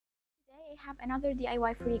I have another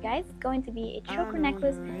DIY for you guys. It's going to be a choker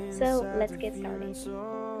necklace, so let's get started.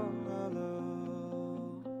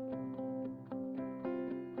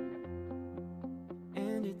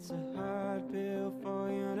 And it's a hard pill for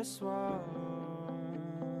you to swallow,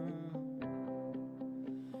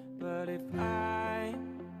 but if I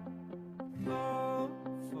fall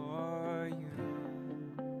for you,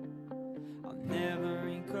 I'll never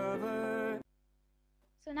recover.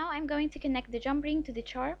 So now I'm going to connect the jump ring to the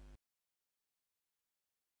charm.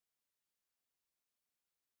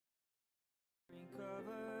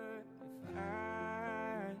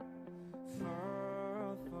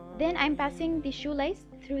 Then I'm passing the shoelace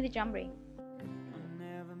through the jump ring.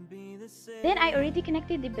 Then I already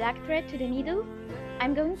connected the black thread to the needle.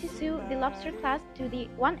 I'm going to sew the lobster clasp to the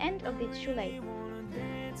one end of the shoelace.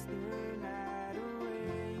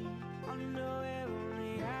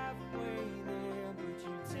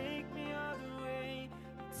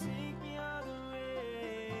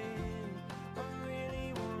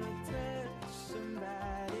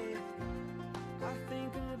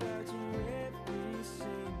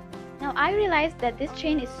 Now I realized that this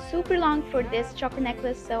chain is super long for this choker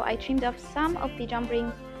necklace, so I trimmed off some of the jump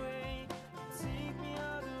rings.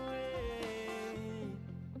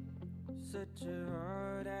 Such a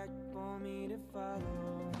hard act for me to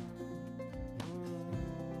follow.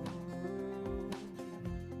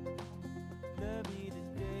 Love me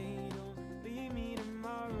today, don't leave me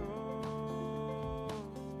tomorrow.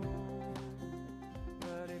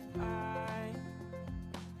 But if I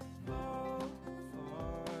fall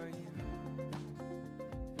for you,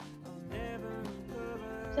 I'll never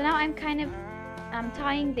recover. So now I'm kind of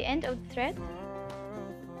tying the end of the thread.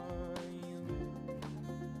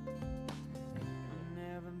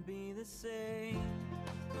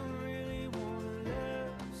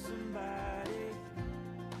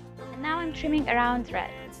 And now I'm trimming around thread.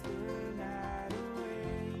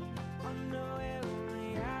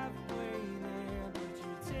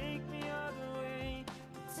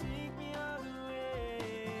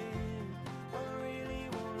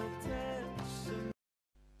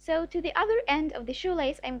 So to the other end of the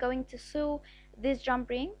shoelace, I'm going to sew this jump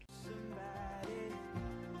ring.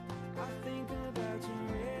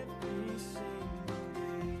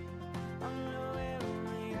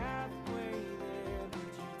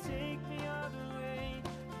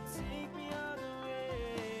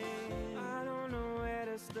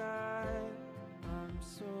 I'm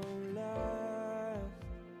so lost,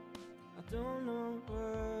 I don't know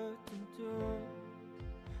what to do.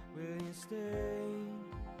 Will you stay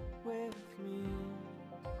with me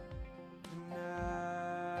tonight?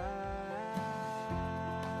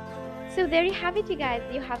 So there you have it, you guys.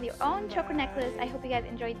 You have your own choker necklace. I hope you guys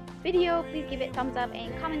enjoyed this video. Please give it a thumbs up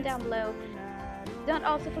and comment down below. Don't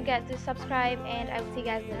also forget to subscribe, and I will see you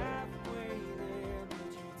guys later.